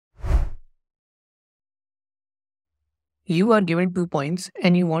you are given 2 points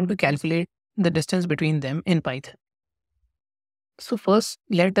and you want to calculate the distance between them in Python. So first,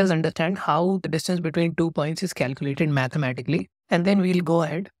 let us understand how the distance between 2 points is calculated mathematically, and then we'll go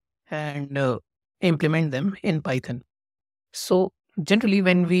ahead and implement them in Python. So generally,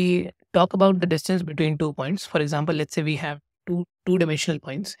 when we talk about the distance between 2 points, for example, let's say we have two-dimensional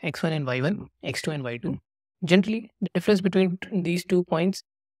points, x1 and y1, x2 and y2. Generally, the difference between these 2 points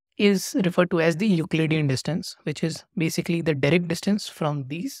is referred to as the Euclidean distance, which is basically the direct distance from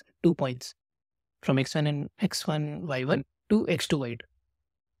these 2 points, from x1 and x1 y1 to x2 y2.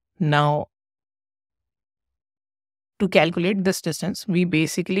 Now, to calculate this distance, we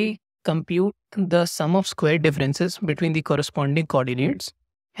basically compute the sum of square differences between the corresponding coordinates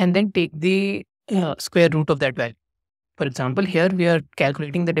and then take the square root of that value. For example, here we are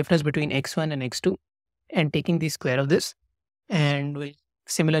calculating the difference between x1 and x2 and taking the square of this, and we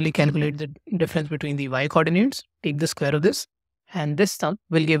similarly calculate the difference between the y coordinates, take the square of this, and this sum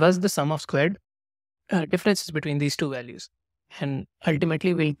will give us the sum of squared differences between these two values. And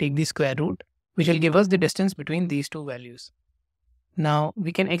ultimately, we'll take the square root, which will give us the distance between these two values. Now,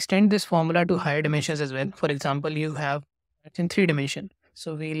 we can extend this formula to higher dimensions as well. For example, you have it's in 3 dimension.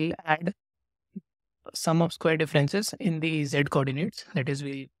 So we'll add sum of square differences in the z coordinates. That is,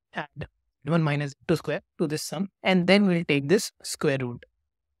 we'll add 1 minus 2 square to this sum, and then we'll take this square root.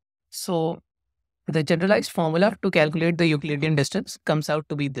 So the generalized formula to calculate the Euclidean distance comes out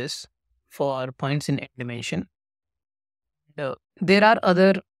to be this for points in n dimension. There are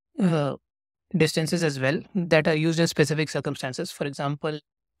other distances as well that are used in specific circumstances. For example,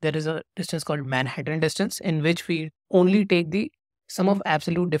 there is a distance called Manhattan distance, in which we only take the sum of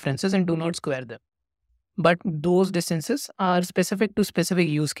absolute differences and do not square them. But those distances are specific to specific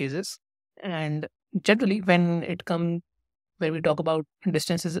use cases. And generally, when we talk about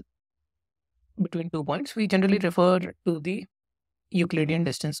distances between 2 points, we generally refer to the Euclidean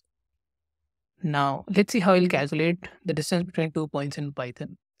distance. Now, let's see how we'll calculate the distance between 2 points in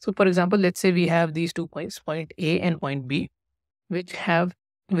Python. So, for example, let's say we have these 2 points, point A and point B, which are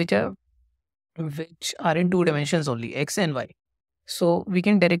in 2 dimensions only, x and y. So we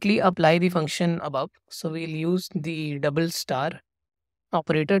can directly apply the function above. So we'll use the double star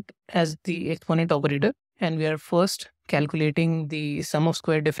operator as the exponent operator, and we are first calculating the sum of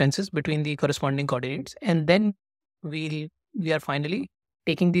square differences between the corresponding coordinates, and then we are finally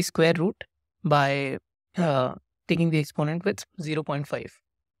taking the square root by taking the exponent with 0.5.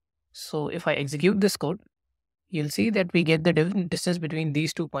 So if I execute this code, you'll see that we get the distance between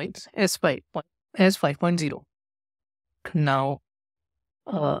these 2 points as 5.0. Now,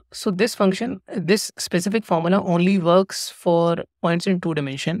 so this specific formula only works for points in 2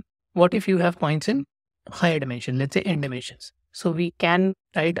 dimension. What if you have points in higher dimension, let's say n dimensions? So we can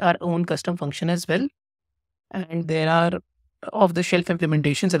write our own custom function as well. And there are off-the-shelf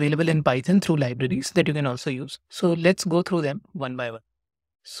implementations available in Python through libraries that you can also use. So let's go through them one by one.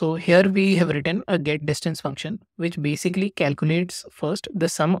 So here we have written a get distance function, which basically calculates first the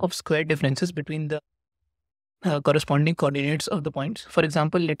sum of square differences between the corresponding coordinates of the points. For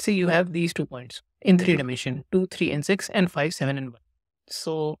example, let's say you have these 2 points in 3 dimension, 2, 3, and 6, and 5, 7, and 1.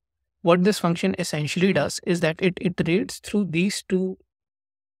 So what this function essentially does is that it iterates through these two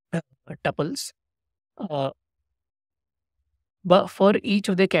tuples, but for each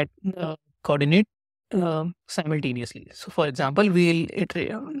of the coordinate simultaneously. So for example, we'll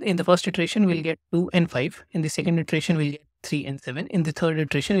iterate in the first iteration, we'll get 2 and 5. In the second iteration, we'll get 3 and 7. In the third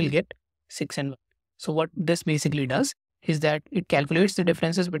iteration, we'll get 6 and 1. So what this basically does is that it calculates the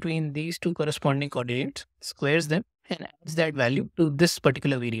differences between these two corresponding coordinates, squares them, and adds that value to this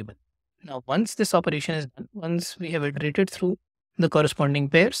particular variable. Now, once this operation is done, once we have iterated through the corresponding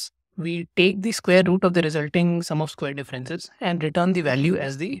pairs, we take the square root of the resulting sum of square differences and return the value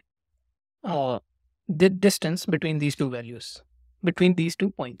as the distance between these two values, between these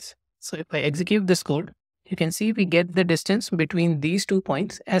 2 points. So if I execute this code, you can see we get the distance between these 2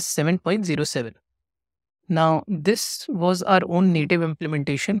 points as 7.07. Now, this was our own native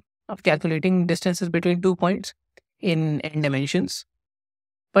implementation of calculating distances between 2 points in n dimensions.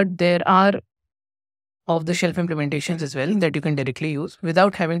 But there are off-the-shelf implementations as well that you can directly use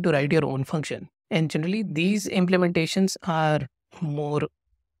without having to write your own function. And generally, these implementations are more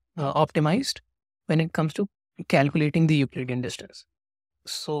optimized when it comes to calculating the Euclidean distance.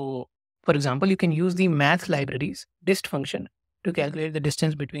 So, for example, you can use the math library's dist function to calculate the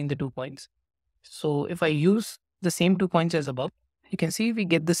distance between the 2 points. So if I use the same 2 points as above, you can see we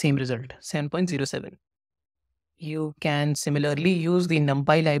get the same result, 7.07. You can similarly use the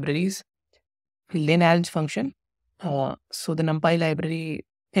NumPy library's linalg function. So the NumPy library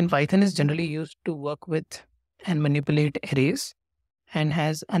in Python is generally used to work with and manipulate arrays and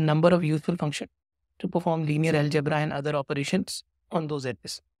has a number of useful functions to perform linear algebra and other operations on those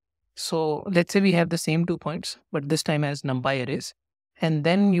arrays. So let's say we have the same 2 points, but this time as numpy arrays, and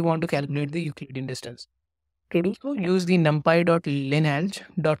then you want to calculate the Euclidean distance. To do so, use the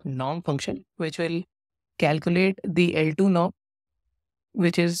numpy.linalg.norm function, which will calculate the L2 norm,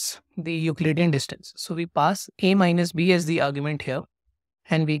 which is the Euclidean distance. So we pass a minus b as the argument here,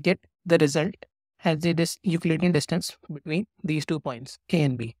 and we get the result as the Euclidean distance between these 2 points, a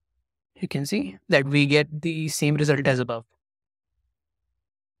and b. You can see that we get the same result as above.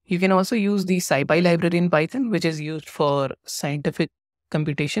 You can also use the SciPy library in Python, which is used for scientific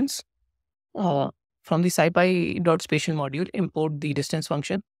computations. From the SciPy.spatial module, import the distance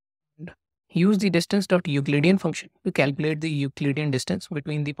function and use the distance.Euclidean function to calculate the Euclidean distance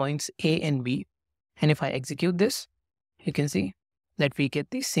between the points A and B. And if I execute this, you can see that we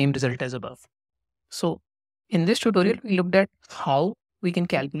get the same result as above. So in this tutorial, we looked at how we can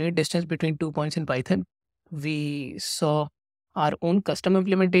calculate distance between 2 points in Python. We saw our own custom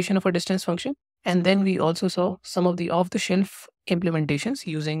implementation of a distance function. And then we also saw some of the off-the-shelf implementations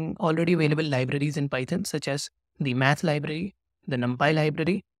using already available libraries in Python, such as the math library, the NumPy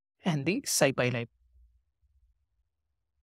library, and the SciPy library.